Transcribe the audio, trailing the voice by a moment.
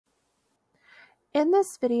In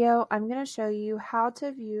this video, I'm going to show you how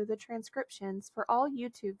to view the transcriptions for all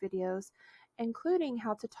YouTube videos, including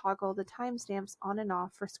how to toggle the timestamps on and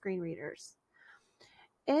off for screen readers.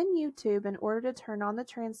 In YouTube, in order to turn on the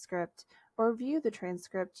transcript or view the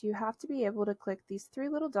transcript, you have to be able to click these three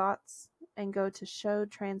little dots and go to Show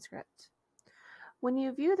Transcript. When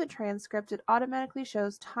you view the transcript, it automatically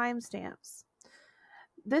shows timestamps.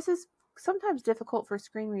 This is sometimes difficult for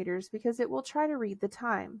screen readers because it will try to read the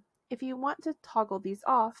time. If you want to toggle these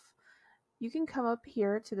off, you can come up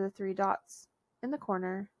here to the three dots in the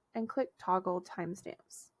corner and click Toggle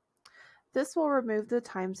Timestamps. This will remove the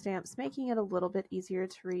timestamps, making it a little bit easier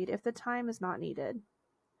to read if the time is not needed.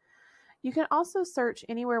 You can also search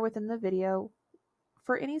anywhere within the video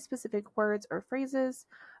for any specific words or phrases.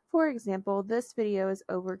 For example, this video is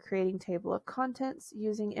over creating table of contents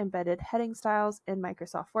using embedded heading styles in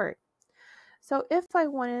Microsoft Word. So if I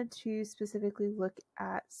wanted to specifically look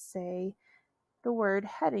at, say, the word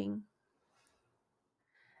heading,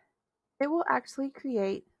 it will actually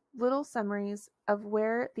create little summaries of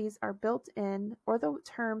where these are built in or the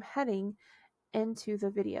term heading into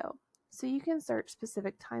the video. So you can search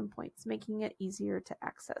specific time points, making it easier to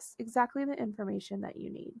access exactly the information that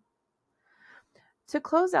you need. To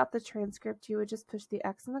close out the transcript, you would just push the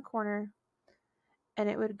X in the corner and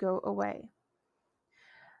it would go away.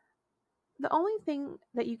 The only thing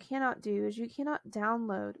that you cannot do is you cannot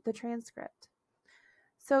download the transcript.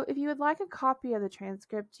 So if you would like a copy of the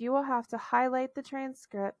transcript, you will have to highlight the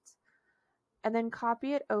transcript and then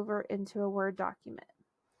copy it over into a Word document.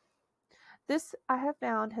 This, I have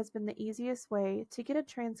found, has been the easiest way to get a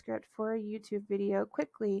transcript for a YouTube video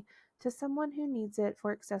quickly to someone who needs it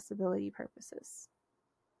for accessibility purposes.